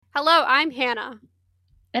Hello, I'm Hannah.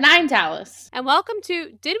 And I'm Dallas. And welcome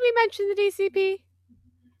to Did We Mention the DCP?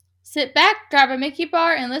 Sit back, grab a Mickey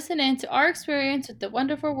bar, and listen in to our experience with the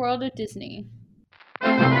wonderful world of Disney.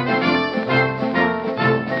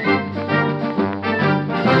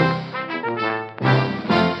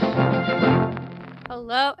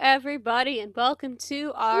 Hello, everybody, and welcome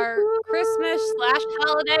to our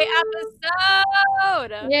Christmas/holiday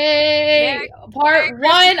episode. Yay! Part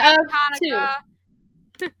one of Hanukkah.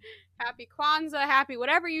 2. Happy Kwanzaa, happy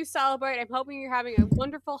whatever you celebrate. I'm hoping you're having a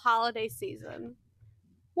wonderful holiday season.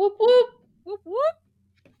 Whoop whoop! Whoop whoop!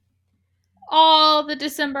 All the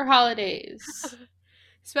December holidays.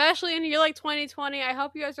 Especially in a year like 2020, I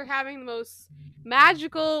hope you guys are having the most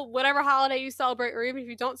magical whatever holiday you celebrate, or even if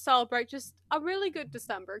you don't celebrate, just a really good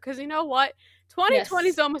December. Because you know what? 2020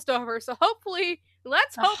 is almost over, so hopefully,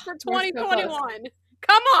 let's hope for 2021. So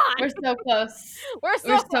come on! We're so close. We're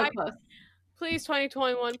so close. Please,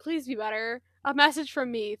 2021, please be better. A message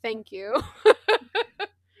from me, thank you.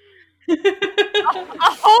 A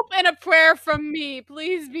hope and a prayer from me.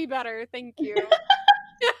 Please be better. Thank you.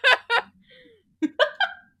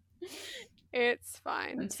 It's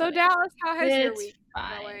fine. So, Dallas, how has your week been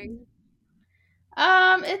going?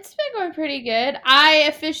 It's been going pretty good. I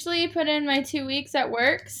officially put in my 2 weeks at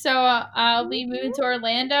work, so I'll be moving to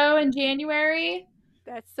Orlando in January.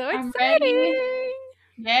 That's so exciting.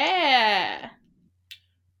 Yeah.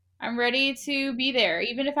 I'm ready to be there.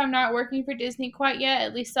 Even if I'm not working for Disney quite yet,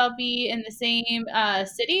 at least I'll be in the same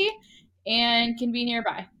city and can be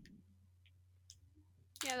nearby.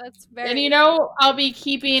 Yeah, that's very... And I'll be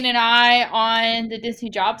keeping an eye on the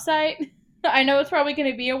Disney job site. I know it's probably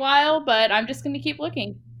going to be a while, but I'm just going to keep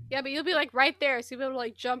looking. Yeah, but you'll be right there, so you'll be able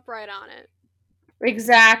to jump right on it.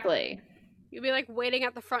 Exactly. You'll be waiting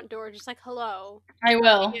at the front door, just hello. I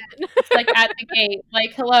will. It's at the gate.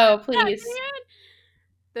 Hello, please.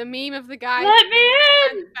 The meme of the guy. Let me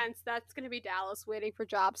in! Fence, that's going to be Dallas waiting for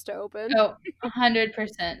jobs to open. Oh,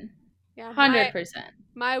 100%. Yeah, 100%.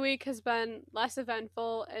 My week has been less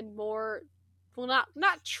eventful and more, well,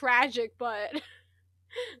 not tragic, but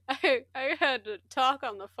I had to talk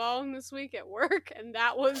on the phone this week at work, and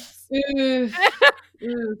that was... Oof.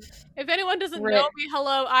 If anyone doesn't know me,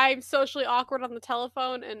 hello, I'm socially awkward on the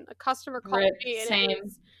telephone, and a customer called me, and Same. it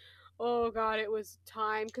was... Oh god, it was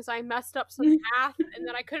time because I messed up some math and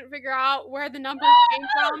then I couldn't figure out where the numbers came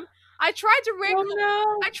from. I tried to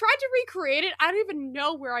recreate it. I don't even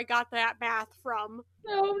know where I got that math from.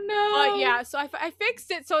 Oh no! But yeah, so I fixed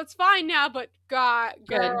it, so it's fine now. But God,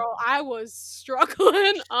 girl, I was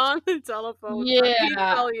struggling on the telephone. Yeah, let me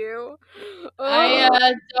tell you.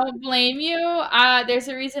 I don't blame you. There's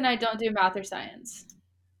a reason I don't do math or science.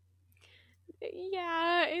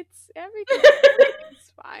 Yeah,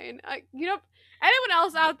 everything's fine. Anyone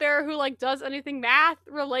else out there who does anything math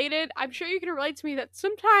related, I'm sure you can relate to me that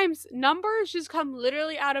sometimes numbers just come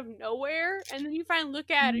literally out of nowhere, and then you finally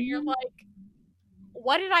look at it and you're like,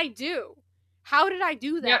 what did I do? How did I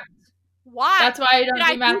do that? Yep. Why? That's why I don't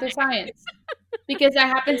do math or science. Because that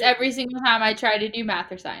happens every single time I try to do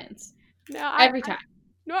math or science. No, every time.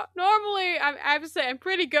 Normally, I have to say I'm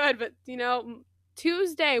pretty good, but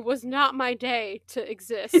Tuesday was not my day to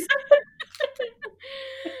exist.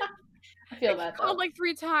 I feel that though. I called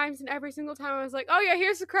 3 times, and every single time I was like, oh yeah,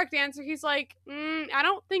 here's the correct answer. He's like, I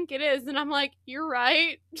don't think it is. And I'm like, you're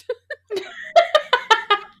right.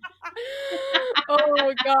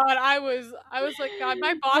 Oh god, I was like, God,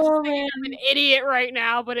 my boss is thinking I'm an idiot right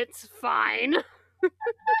now, but it's fine.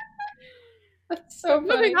 That's so funny.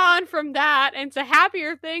 Moving on from that and to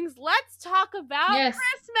happier things, let's talk about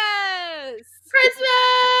Christmas!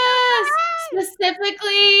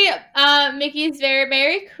 Specifically, Mickey's Very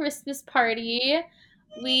Merry Christmas Party.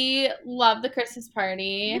 We love the Christmas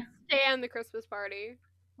party. We stand the Christmas party.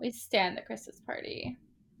 We stand the Christmas party.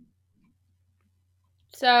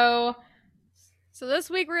 So this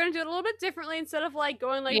week we're going to do it a little bit differently. Instead of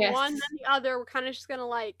going one then the other, we're kind of just going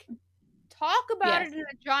to talk about it in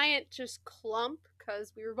a giant just clump,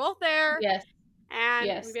 because we were both there. Yes. And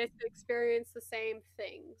we basically experienced the same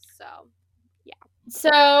things. So, yeah.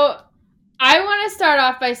 So, I want to start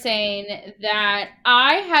off by saying that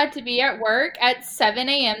I had to be at work at 7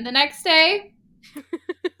 a.m. the next day,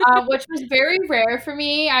 which was very rare for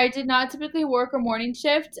me. I did not typically work a morning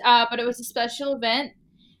shift, but it was a special event.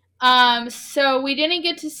 So we didn't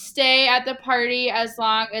get to stay at the party as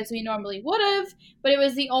long as we normally would have, but it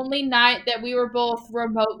was the only night that we were both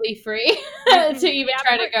remotely free to even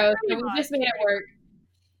try to go.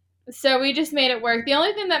 So we just made it work. The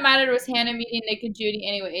only thing that mattered was Hannah meeting Nick and Judy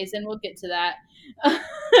anyways, and we'll get to that.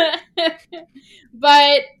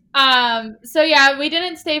 But So yeah, we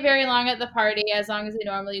didn't stay very long at the party, as long as we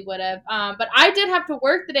normally would have. But I did have to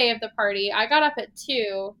work the day of the party. I got up at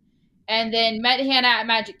 2 and then met Hannah at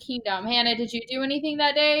Magic Kingdom. Hannah, did you do anything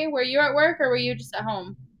that day? Were you at work or were you just at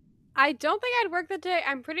home? I don't think I'd worked that day.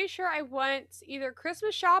 I'm pretty sure I went either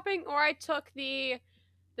Christmas shopping or I took the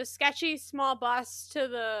sketchy small bus to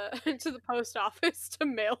the to the post office to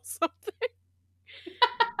mail something.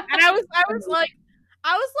 And I was like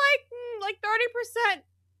 30%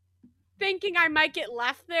 thinking I might get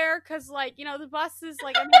left there because, like, you know, the bus is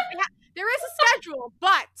like, I mean, there is a schedule,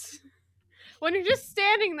 but when you're just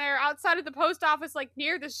standing there outside of the post office, like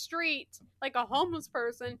near the street, like a homeless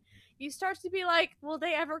person, you start to be like, will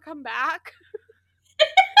they ever come back?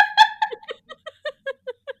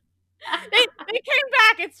 They came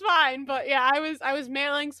back, it's fine. But yeah, I was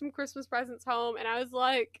mailing some Christmas presents home, and I was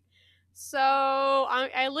like, so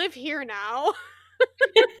I live here now.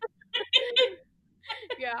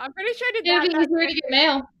 Yeah, I'm pretty sure I did It'll that. be easier to get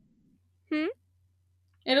mail. Hmm?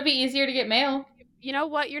 It'll be easier to get mail. You know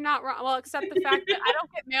what? You're not wrong. Well, except the fact that I don't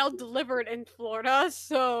get mail delivered in Florida,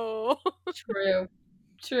 so True.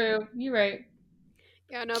 You're right.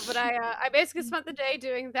 yeah, no. But I basically spent the day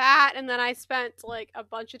doing that, and then I spent like a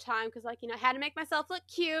bunch of time because, like, you know, I had to make myself look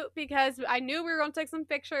cute because I knew we were going to take some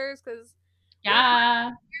pictures because Yeah.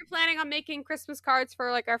 we were planning on making Christmas cards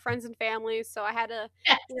for like our friends and families. So I had to,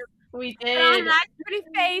 Yes, you know, we put on did. my pretty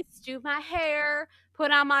face, do my hair,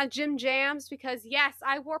 put on my gym jams because yes,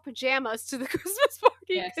 I wore pajamas to the Christmas party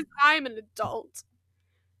Yes. because I'm an adult.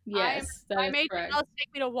 Yes, I that made is correct. someone else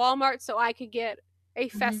take me to Walmart so I could get a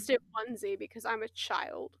festive onesie because I'm a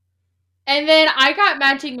child. And then I got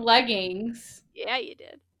matching leggings. Yeah, you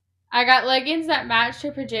did. I got leggings that matched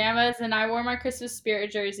her pajamas, and I wore my Christmas spirit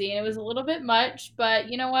jersey, and it was a little bit much, but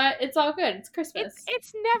you know what? It's all good. It's Christmas.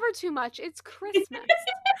 It's never too much. It's Christmas.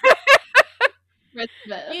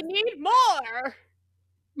 Christmas. You need more.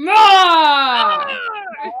 More!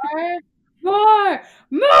 More!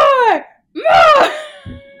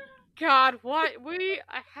 God, what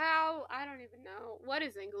how I don't even know. What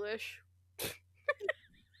is English?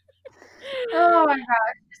 Oh my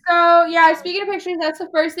gosh. So yeah, speaking of pictures, that's the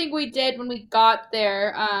first thing we did when we got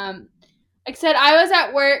there. Like I said, I was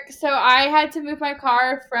at work, so I had to move my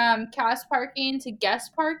car from cast parking to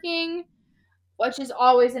guest parking, which is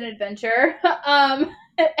always an adventure.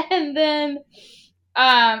 And then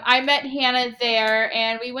I met Hannah there,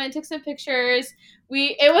 and we went and took some pictures.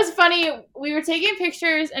 It was funny. We were taking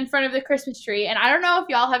pictures in front of the Christmas tree, and I don't know if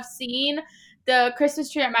y'all have seen the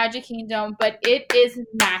Christmas tree at Magic Kingdom, but it is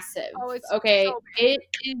massive. Oh, it's okay. so big.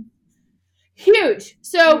 It is huge.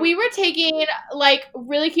 So we were taking like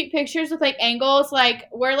really cute pictures with like angles. Like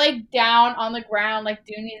we're like down on the ground, like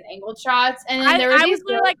doing these angled shots, and then there were I these was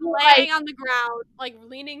literally like girls, laying on the ground, like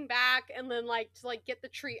leaning back, and then like to like get the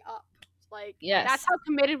tree up. Like Yes. that's how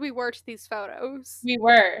committed we were to these photos. We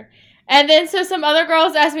were. And then so some other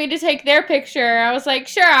girls asked me to take their picture. I was like,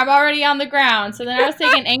 sure, I'm already on the ground. So then I was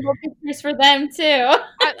taking angled pictures for them too.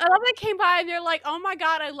 I love they came by and they're like, "Oh my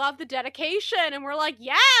god, I love the dedication," and we're like,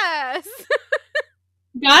 "Yes."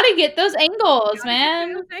 Gotta get those angles,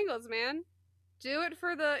 man. Those angles, man. Do it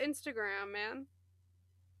for the Instagram, man.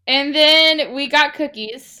 And then we got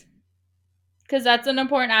cookies. Because that's an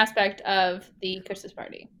important aspect of the Christmas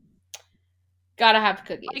party. Gotta have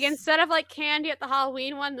cookies. Like instead of like candy at the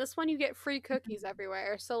Halloween one, this one you get free cookies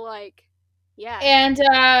everywhere. So like, yeah. And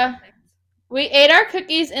we ate our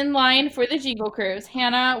cookies in line for the Jingle Cruise.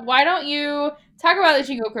 Hannah, why don't you talk about the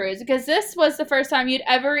Jingle Cruise? Because this was the first time you'd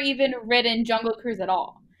ever even ridden Jungle Cruise at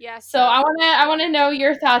all. Yes. So I wanna know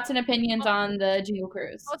your thoughts and opinions on the Jingle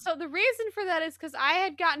Cruise. Well, so the reason for that is because I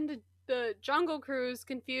had gotten the Jungle Cruise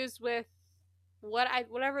confused with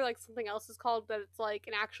whatever like something else is called, but it's like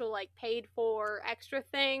an actual like paid for extra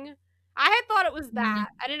thing. I had thought it was that.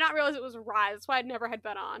 I did not realize it was a ride. That's why I'd never had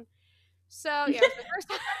been on. So yeah, it was my first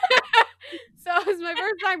time. So it was my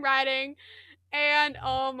first time riding, and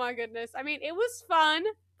oh my goodness, I mean it was fun,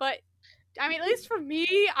 but I mean at least for me,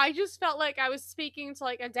 I just felt like I was speaking to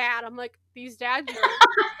like a dad. I'm like, these dads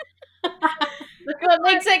That's what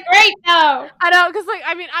makes it great, though. I know, because like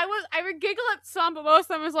I mean, I would giggle at some, but most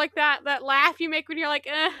of them was like that laugh you make when you're like,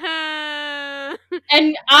 And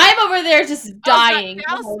I'm over there just dying the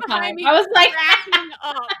whole time. I was like, cracking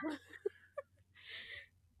up.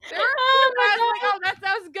 There were I was like, oh,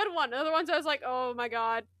 that was a good one. Other ones I was like, oh my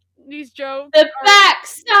god, these jokes. The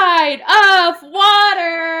backside of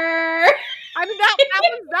water. I mean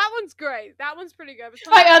that one's great. That one's pretty good.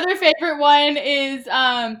 My other favorite one is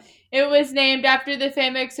it was named after the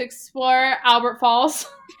famous explorer Albert Falls.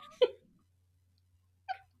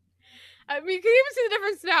 I mean, you can even see the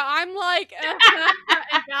difference now. I'm like, and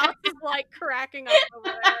Dallas is like cracking up over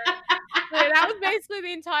there. So that was basically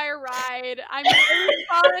the entire ride. I mean, it was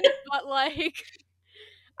fun, but like,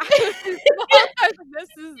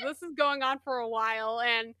 this is going on for a while,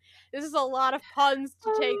 and this is a lot of puns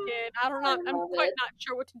to take in. I don't know. I'm quite not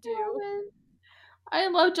sure what to do. I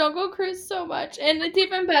love Jungle Cruise so much, and it's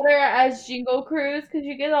even better as Jingle Cruise because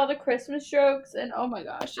you get all the Christmas jokes, and oh my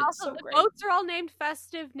gosh, it's Also, so the great. boats are all named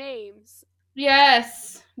festive names.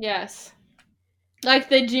 Yes, like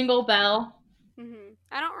the Jingle Bell.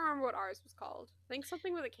 I don't remember what ours was called. I think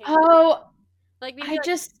something with a candy. Oh, like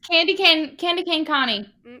Candy Cane Connie.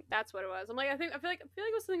 That's what it was. I'm like, I feel like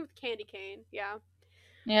it was something with candy cane. Yeah.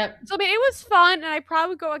 Yep. So I mean, it was fun, and I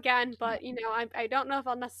probably go again, but you know, I don't know if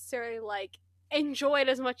I'll necessarily like enjoy it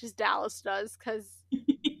as much as Dallas does, because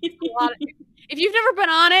if you've never been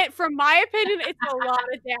on it, from my opinion, it's a lot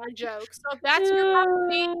of dad jokes. So if that's your cup of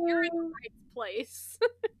tea, you're in the right place.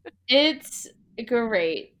 It's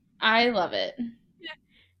great. I love it.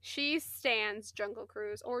 She stands Jungle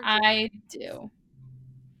Cruise, or I do.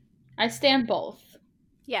 I stand both.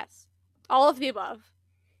 Yes, all of the above.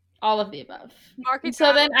 All of the above. Market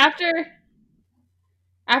so then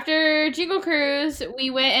after Jingle Cruise, we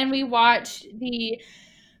went and we watched the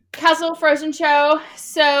Castle Frozen show.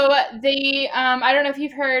 So the I don't know if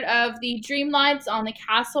you've heard of the dream lights on the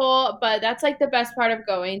castle, but that's like the best part of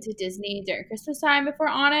going to Disney during Christmas time, if we're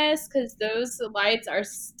honest, because those lights are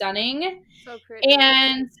stunning. So pretty.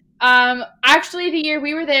 And actually the year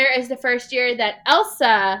we were there is the first year that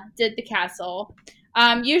Elsa did the castle.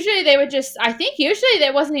 Usually they would usually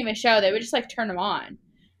there wasn't even a show, they would just like turn them on.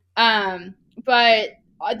 But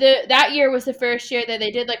that year was the first year that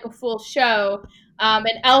they did like a full show. And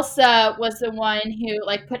Elsa was the one who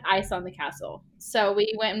like put ice on the castle. So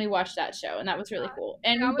we went and we watched that show, and that was really cool.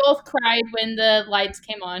 And we both cried when the lights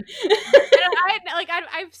came on.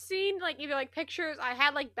 I've seen like either like pictures. I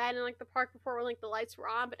had like been in like the park before when like the lights were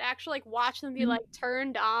on, but actually like watch them be like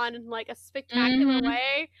turned on in like a spectacular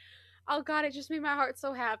way. Oh god, it just made my heart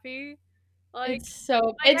so happy. Like it's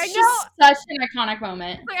just such an iconic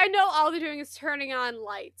moment. Like I know all they're doing is turning on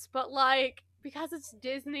lights, but like because it's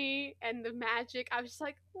Disney and the magic, I was just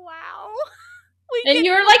like, wow. And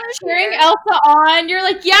you were like cheering Elsa on. You're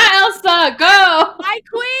like, yeah, Elsa, go! My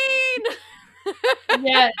queen!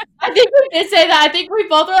 Yes. I think we did say that. I think we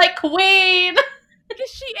both were like, queen! Because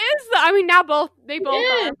she is I mean, now they both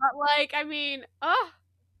are, but like, I mean,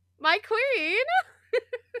 my queen!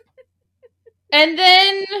 And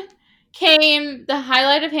then came the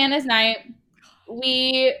highlight of Hannah's night.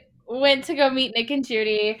 We went to go meet Nick and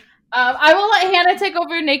Judy. I will let Hannah take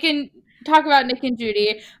over talk about Nick and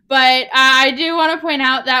Judy, but I do want to point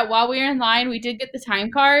out that while we were in line, we did get the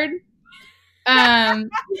time card.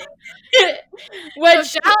 Which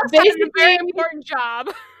so basically a very important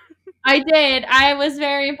job. I did. I was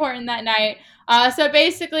very important that night. So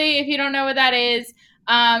basically, if you don't know what that is,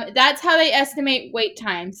 that's how they estimate wait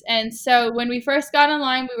times. And so when we first got in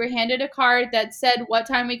line, we were handed a card that said what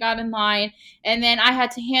time we got in line. And then I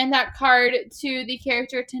had to hand that card to the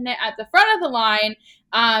character attendant at the front of the line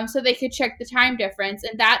so they could check the time difference.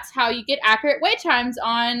 And that's how you get accurate wait times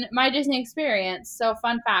on My Disney Experience. So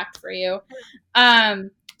fun fact for you.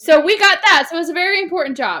 So we got that. So it was a very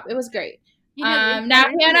important job. It was great. Now,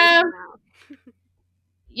 Hannah.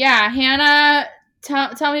 Hannah,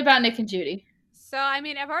 tell me about Nick and Judy. So, I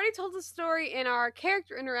mean, I've already told the story in our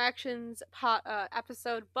character interactions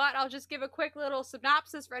episode, but I'll just give a quick little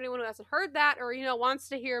synopsis for anyone who hasn't heard that or, you know, wants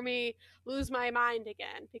to hear me lose my mind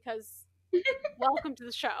again, because welcome to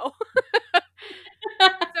the show.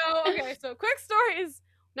 So quick story is,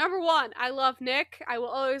 number one, I love Nick. I will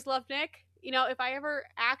always love Nick. You know, if I ever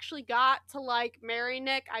actually got to, like, marry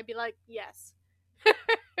Nick, I'd be like, yes.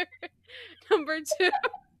 Number two,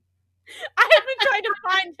 I have been trying to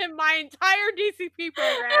find him my entire DCP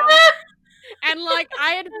program, and like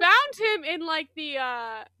I had found him in like the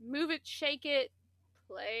Move It, Shake It,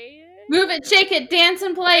 Play It. Move It, Shake It, Dance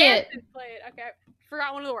and Play It. Okay,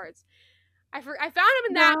 forgot one of the words. I found him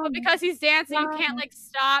in that, but because he's dancing, you can't like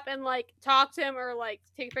stop and like talk to him or like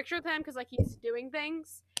take a picture with him because like he's doing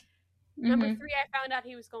things. Number three, I found out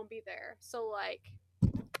he was gonna be there, so like,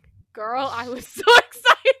 girl, I was so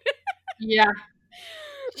excited. Yeah.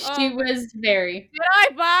 She was very. Did I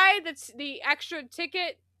buy the extra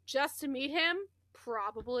ticket just to meet him?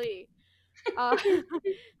 Probably.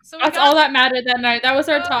 So that's all that mattered that night. That was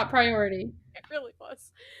our top priority. It really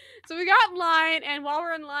was. So we got in line, and while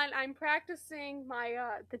we're in line, I'm practicing my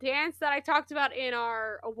the dance that I talked about in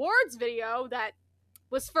our awards video that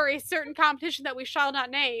was for a certain competition that we shall not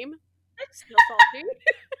name. Still salty.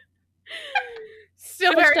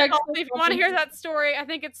 Still very Hashtag salty. If you want to hear that story, I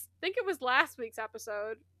think it was last week's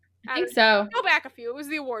episode. I think so. Go back a few. It was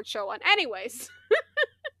the award show one. Anyways.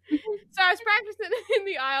 So I was practicing in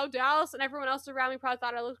the aisle, Dallas, and everyone else around me probably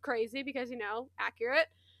thought I looked crazy because, accurate.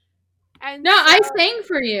 And no, so, I sang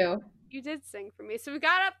for you. You did sing for me. So we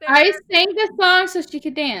got up there. I sang the song so she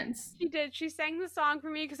could dance. She did. She sang the song for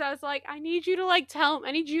me because I was like, I need you to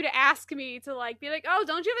I need you to ask me to be like, oh,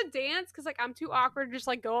 don't you have a dance? Because I'm too awkward to just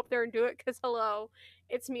go up there and do it. Because hello,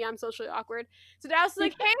 it's me. I'm socially awkward. So Dallas was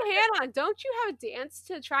like, hey, Hannah, don't you have a dance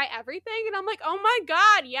to try everything? And I'm like, oh my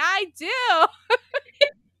God, yeah, I do.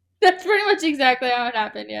 That's pretty much exactly how it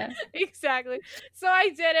happened, yeah. Exactly. So I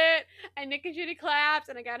did it, and Nick and Judy clapped,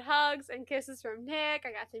 and I got hugs and kisses from Nick.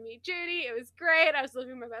 I got to meet Judy. It was great. I was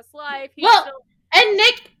living my best life. And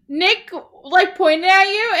Nick pointed at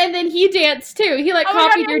you, and then he danced too. He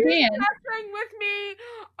copied your dance. With me.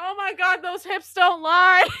 Oh my God, those hips don't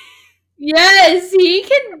lie. Yes, he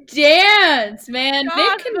can dance, man.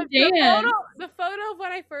 Nick can dance. The photo of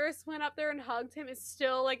when I first went up there and hugged him is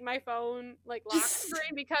still my phone lock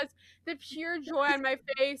screen because the pure joy on my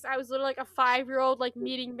face. I was literally a 5-year-old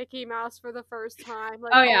meeting Mickey Mouse for the first time.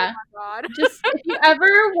 Oh yeah. My God. Just if you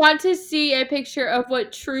ever want to see a picture of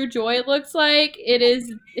what true joy looks like, it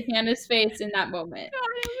is Hannah's face in that moment. God,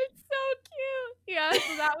 it was so cute. Yeah,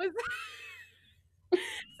 so that was.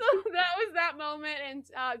 So that was that moment, and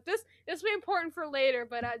this will be important for later,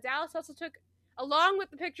 but Dallas also took, along with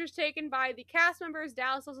the pictures taken by the cast members,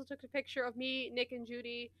 Dallas also took a picture of me, Nick, and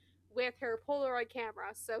Judy with her Polaroid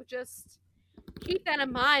camera, so just keep that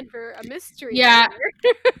in mind for a mystery. Yeah.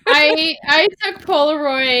 I took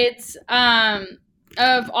Polaroids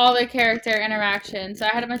of all the character interactions, so I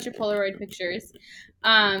had a bunch of Polaroid pictures.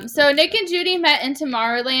 So Nick and Judy met in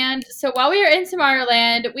Tomorrowland. So while we were in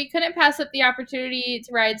Tomorrowland, we couldn't pass up the opportunity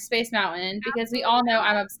to ride Space Mountain because we all know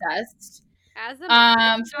I'm obsessed.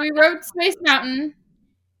 So we rode Space Mountain,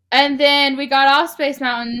 and then we got off Space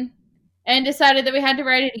Mountain and decided that we had to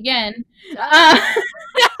ride it again.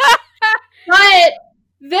 But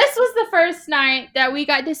this was the first night that we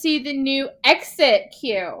got to see the new exit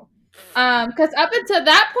queue. Because up until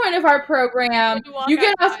that point of our program, you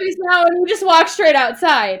get off Space Mountain and you just walk straight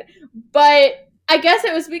outside. But I guess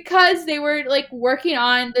it was because they were working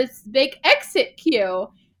on this big exit queue,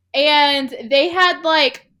 and they had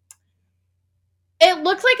it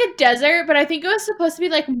looked like a desert, but I think it was supposed to be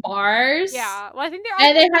Mars. Yeah, well, I think they're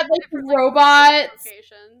and they had robots.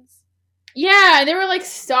 Yeah, and there were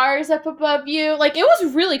stars up above you. It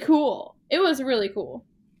was really cool. It was really cool.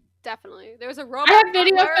 Definitely. There was a robot. I have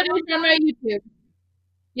video footage on my YouTube.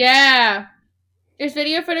 Yeah. There's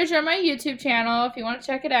video footage on my YouTube channel if you want to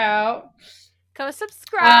check it out. Go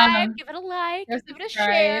subscribe, give it a like, give it a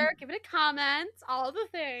share, give it a comment, all the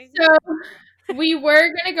things. So we were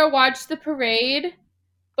going to go watch the parade,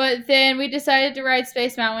 but then we decided to ride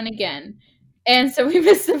Space Mountain again. And so we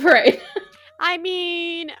missed the parade. I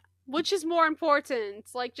mean, which is more important?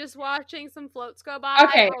 Just watching some floats go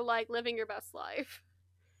by or living your best life?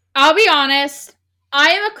 I'll be honest, I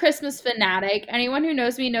am a Christmas fanatic. Anyone who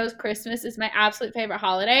knows me knows Christmas is my absolute favorite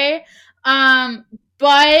holiday.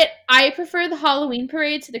 But I prefer the Halloween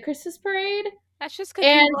parade to the Christmas parade. That's just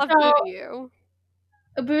because you love Booty-U.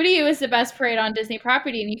 Booty-U is the best parade on Disney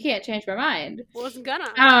property, and you can't change my mind. Wasn't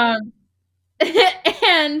gonna.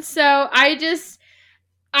 And so I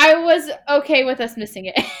was okay with us missing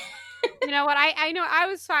it. You know what? I know I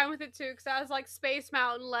was fine with it too because I was like, Space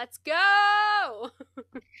Mountain, let's go.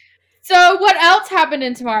 So what else happened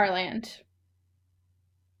in Tomorrowland?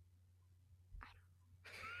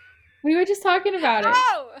 We were just talking about it.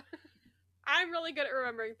 Oh! I'm really good at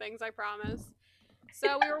remembering things, I promise.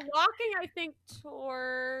 So we were walking, I think,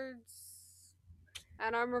 towards... I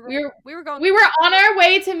don't remember. We were going... We were on our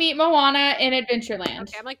way to meet Moana in Adventureland.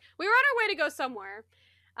 Okay, I'm like, we were on our way to go somewhere.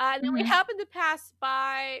 And then we happened to pass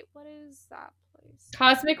by... What is that place?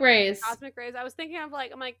 Cosmic Rays. Cosmic Rays. I was thinking of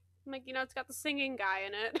I'm like, it's got the singing guy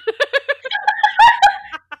in it.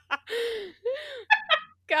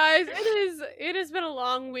 Guys, it has been a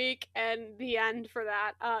long week and the end for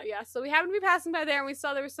that. So we happened to be passing by there and we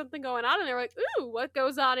saw there was something going on and they were like, ooh, what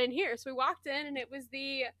goes on in here? So we walked in and it was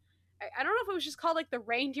I don't know if it was just called the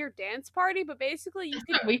reindeer dance party, but basically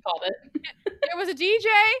we called it. There was a DJ,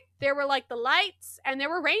 there were the lights, and there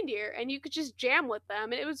were reindeer, and you could just jam with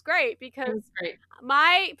them, and it was great because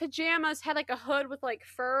my pajamas had a hood with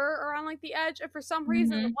fur around the edge, and for some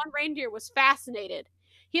reason the one reindeer was fascinated.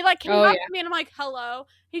 He came up to me and I'm like, hello.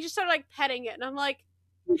 He just started petting it, and I'm like,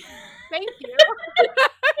 thank you.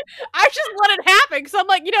 I just let it happen because I'm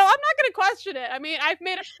like, I'm not gonna question it. I mean, I've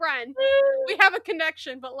made a friend, we have a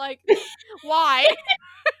connection, but why?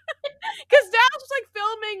 Because Dallas was like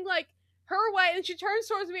filming like her way, and she turns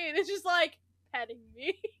towards me, and it's just like petting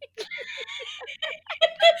me. And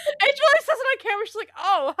Julie says it on camera. She's like,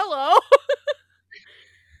 "Oh, hello."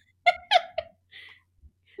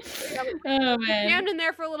 Oh man, Jammed in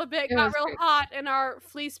there for a little bit, It got was real great. hot in our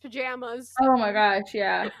fleece pajamas. Oh my gosh,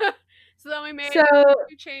 yeah. So then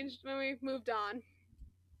we changed when we moved on.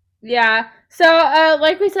 Yeah. So,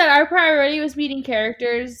 like we said, our priority was meeting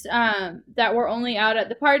characters that were only out at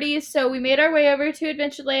the parties. So we made our way over to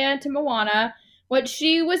Adventureland to Moana, which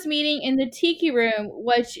she was meeting in the Tiki Room,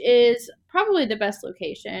 which is probably the best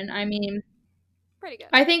location. I mean, Pretty good.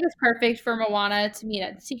 I think it's perfect for Moana to meet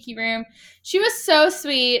at the Tiki Room. She was so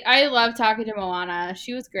sweet. I love talking to Moana.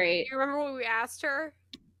 She was great. You remember what we asked her?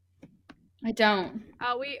 I don't.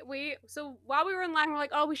 So while we were in line, we're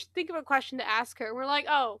like, oh, we should think of a question to ask her. We're like,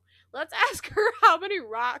 oh, let's ask her how many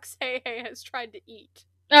rocks Hey Hey has tried to eat.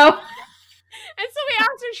 Oh. And so we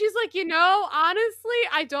asked her, and she's like, honestly,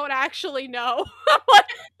 I don't actually know. I'm like,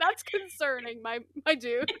 that's concerning, my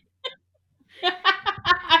dude.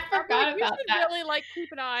 I forgot You about should that. really like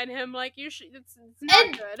keep an eye on him. Like you should. It's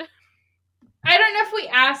not good. I don't know if we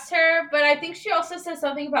asked her, but I think she also said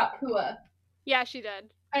something about Pua. Yeah, she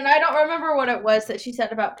did. And I don't remember what it was that she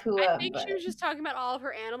said about Pua. I think she was just talking about all of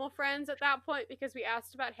her animal friends at that point because we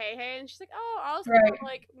asked about Hey Hey, and she's like, oh, also, Right.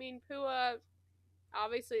 Pua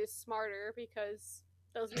obviously is smarter because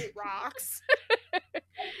those eat rocks.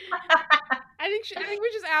 I think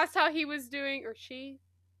we just asked how he was doing, or she.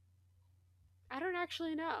 I don't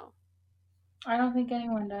actually know. I don't think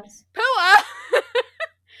anyone does. Pua!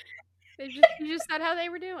 You just said how they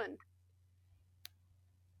were doing.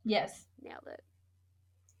 Yes. Nailed it.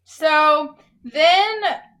 So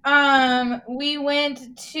then we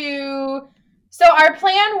went to, so our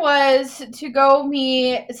plan was to go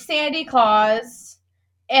meet Sandy Claus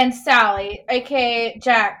and Sally, aka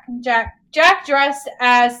Jack dressed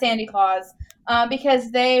as Sandy Claus,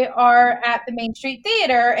 because they are at the Main Street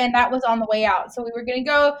Theater, and that was on the way out. So we were going to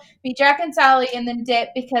go meet Jack and Sally and then dip,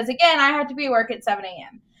 because again, I had to be at work at 7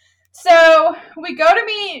 a.m. So we go to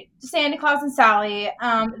meet Santa Claus and Sally.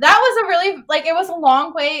 That was a really, it was a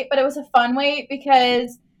long wait, but it was a fun wait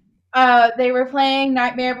because they were playing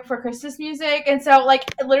Nightmare Before Christmas music. And so,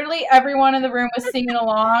 literally everyone in the room was singing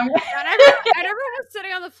along. And everyone was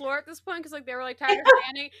sitting on the floor at this point because, they were, tired of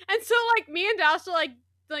standing. And so, me and Dallas were,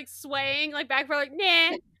 swaying, back for,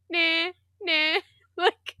 nah, nah, nah.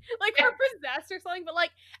 We're possessed or something, but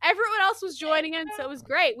everyone else was joining in, so it was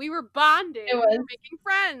great. We were bonding. We were making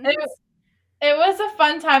friends. It was a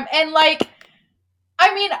fun time. And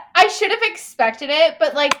I should have expected it,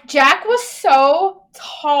 but Jack was so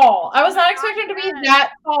tall. I was not expecting him to be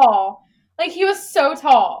that tall. He was so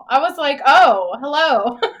tall. I was like, oh,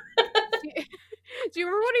 hello. Do you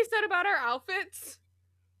remember what he said about our outfits?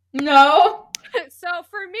 No. So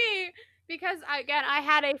for me, because I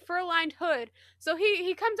had a fur-lined hood. So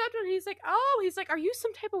he comes up to me and he's like, are you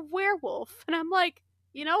some type of werewolf? And I'm like,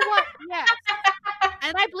 you know what? Yes.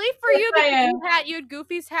 And I believe for you, because you had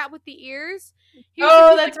Goofy's hat with the ears.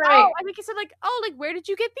 That's right. I think he said where did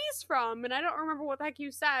you get these from? And I don't remember what the heck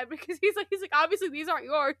you said, because he's like, obviously these aren't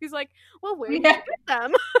yours. He's like, well, where did you get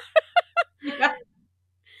them? Yeah.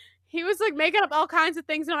 He was making up all kinds of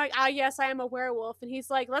things, and I'm like, yes, I am a werewolf. And he's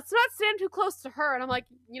like, let's not stand too close to her. And I'm like,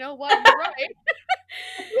 you know what? You're right.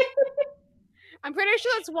 I'm pretty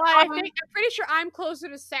sure that's why. I'm pretty sure I'm closer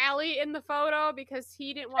to Sally in the photo, because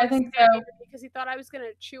he didn't want to stand me because he thought I was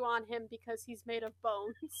gonna chew on him because he's made of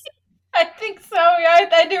bones. I think so. Yeah,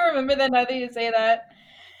 I do remember that now that you say that.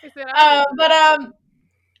 But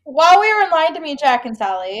while we were in line to meet Jack and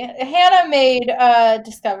Sally, Hannah made a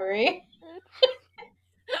discovery.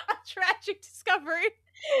 A tragic discovery.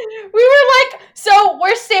 We were so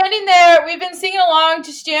we're standing there, we've been singing along,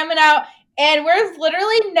 just jamming out, and we're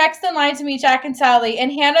literally next in line to meet Jack and Sally, and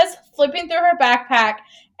Hannah's flipping through her backpack,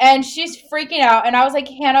 and she's freaking out, and I was like,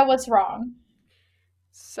 Hannah, what's wrong?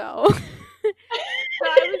 So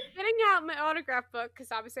I was getting out my autograph book,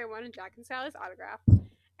 because obviously I wanted Jack and Sally's autograph,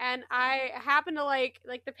 and I happened to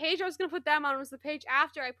the page I was going to put them on was the page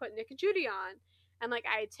after I put Nick and Judy on. And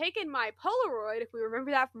I had taken my Polaroid, if we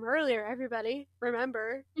remember that from earlier, everybody.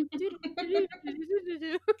 Remember.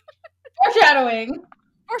 Foreshadowing.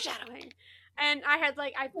 And I had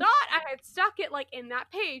I thought I had stuck it in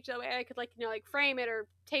that page, that way I could frame it or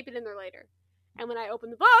tape it in there later. And when I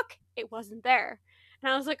opened the book, it wasn't there.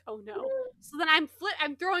 And I was like, oh no. So then I'm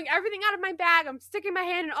throwing everything out of my bag, I'm sticking my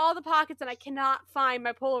hand in all the pockets, and I cannot find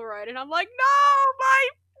my Polaroid. And I'm like, no, my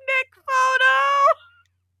Nick photo!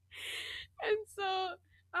 And so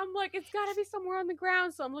I'm like, it's gotta be somewhere on the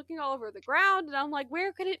ground. So I'm looking all over the ground and I'm like,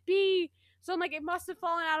 where could it be? So I'm like, it must have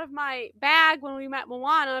fallen out of my bag when we met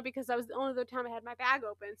Moana because that was the only other time I had my bag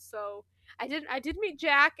open. So I did meet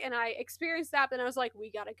Jack and I experienced that, and I was like, we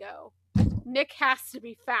gotta go. Nick has to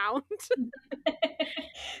be found.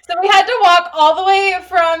 So we had to walk all the way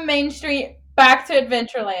from Main Street back to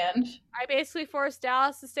Adventureland. I basically forced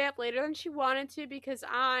Dallas to stay up later than she wanted to because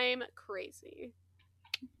I'm crazy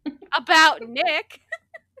about Nick.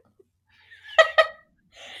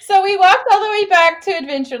 So we walked all the way back to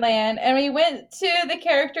Adventureland, and we went to the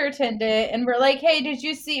character attendant, and we're like, hey, did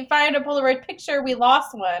you find a Polaroid picture? We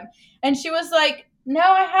lost one. And she was like, no,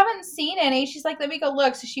 I haven't seen any. She's like, let me go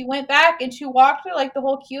look. So she went back, and she walked through, like, the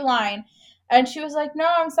whole queue line, and she was like, no,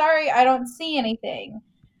 I'm sorry, I don't see anything.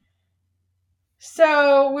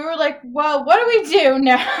 So we were like, well, what do we do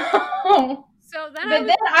now?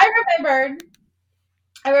 Then I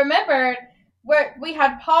remembered where we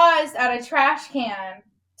had paused at a trash can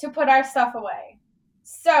to put our stuff away.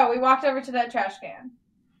 So we walked over to that trash can.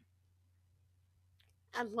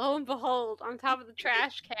 And lo and behold, on top of the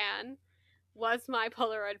trash can was my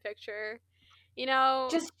Polaroid picture. You know,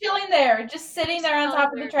 just chilling there, just sitting there on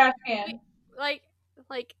top of the trash can.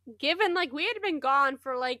 Given, like, we had been gone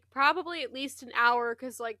for, like, probably at least an hour,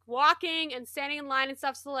 because, like, walking and standing in line and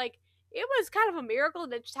stuff, so, like, it was kind of a miracle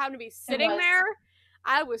that just happened to be sitting there.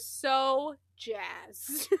 I was so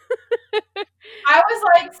jazzed. I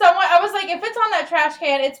was like, if it's on that trash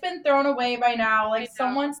can, it's been thrown away by now. Like,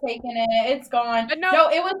 someone's taken it. It's gone. But no,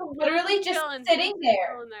 it was literally just sitting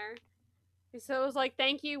there. So it was like,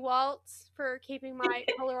 thank you, Walt, for keeping my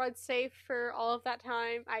Polaroid safe for all of that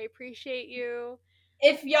time. I appreciate you.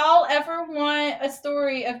 If y'all ever want a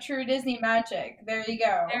story of true Disney magic, there you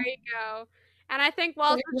go. There you go. And I think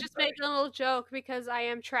Walt was just making a little joke because I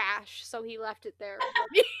am trash, so he left it there for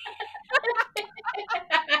me.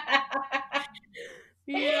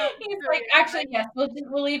 Yeah, he's like, actually, yes,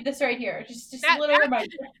 we'll leave this right here. Just a little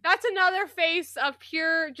reminder. That's another face of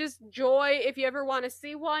pure just joy. If you ever want to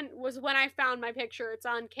see one, was when I found my picture. It's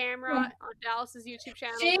on camera on Dallas's YouTube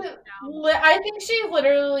channel. I think she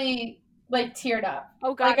literally, like, teared up.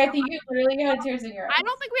 Oh god! Like, I think you literally had tears in your eyes. I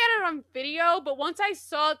don't think we had it on video, but once I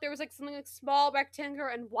saw it, there was like something like small, rectangular,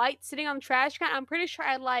 and white sitting on the trash can. I'm pretty sure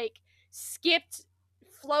I like skipped,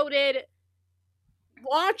 floated,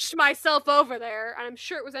 launched myself over there, and I'm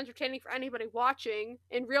sure it was entertaining for anybody watching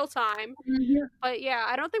in real time. Mm-hmm. But yeah,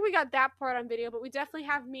 I don't think we got that part on video, but we definitely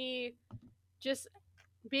have me just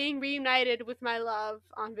being reunited with my love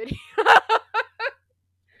on video.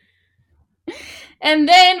 And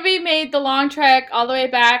then we made the long trek all the way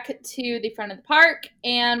back to the front of the park,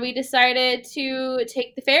 and we decided to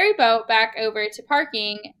take the ferry boat back over to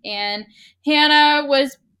parking, and Hannah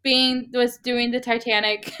was doing the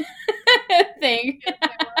Titanic thing.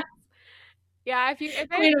 Yeah,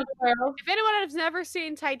 if anyone has never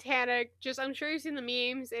seen Titanic, I'm sure you've seen the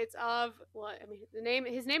memes. It's of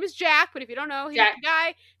his name is Jack, but if you don't know, he's the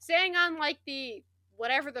guy standing on like the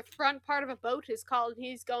whatever the front part of a boat is called, and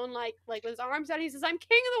he's going like with his arms out. He says, "I'm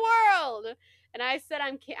king of the world," and I said,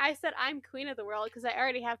 "I'm queen of the world," because I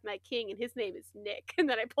already have my king, and his name is Nick. And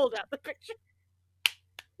then I pulled out the picture.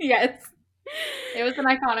 Yes. It was an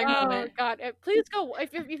iconic moment. Oh god! Please go.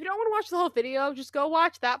 If you don't want to watch the whole video, just go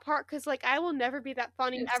watch that part, because like I will never be that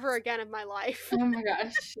funny ever again in my life. Oh my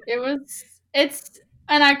gosh! It's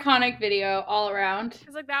an iconic video all around.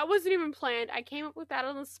 Because like that wasn't even planned. I came up with that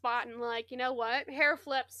on the spot, and like, you know what? Hair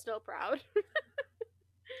flip, still proud.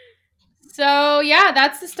 So yeah,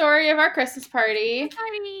 that's the story of our Christmas party.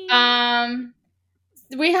 We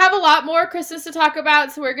have a lot more Christmas to talk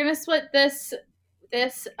about, so we're gonna split this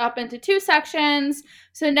up into two sections.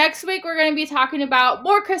 So next week we're going to be talking about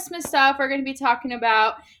more Christmas stuff. We're going to be talking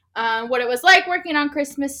about what it was like working on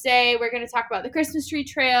Christmas Day. We're going to talk about the Christmas tree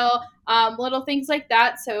trail, little things like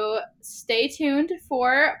that. So stay tuned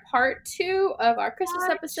for part 2 of our Christmas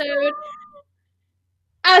episode.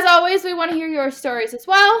 As always, we want to hear your stories as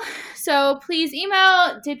well. So please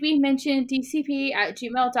email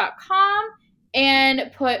didwementiondcp@gmail.com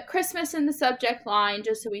and put Christmas in the subject line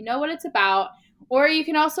just so we know what it's about. Or you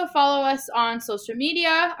can also follow us on social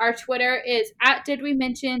media. Our Twitter is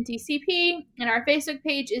 @DidWeMentionDCP, and our Facebook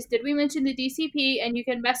page is Did We Mention the DCP, and you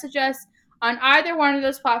can message us on either one of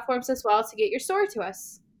those platforms as well to get your story to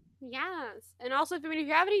us. Yes. And also, if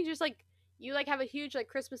you have any, just like, you like have a huge like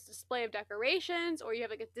Christmas display of decorations, or you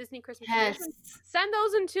have like a Disney Christmas tradition, send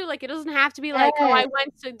those in too. Like, it doesn't have to be like, oh, I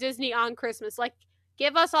went to Disney on Christmas. Like,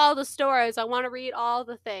 give us all the stories. I want to read all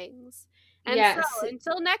the things. And so,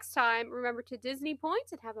 until next time, remember to Disney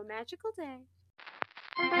point and have a magical day.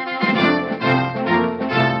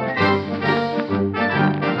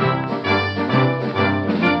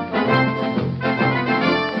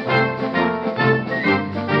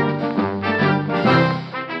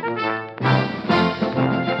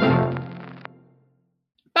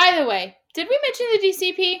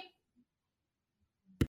 CP?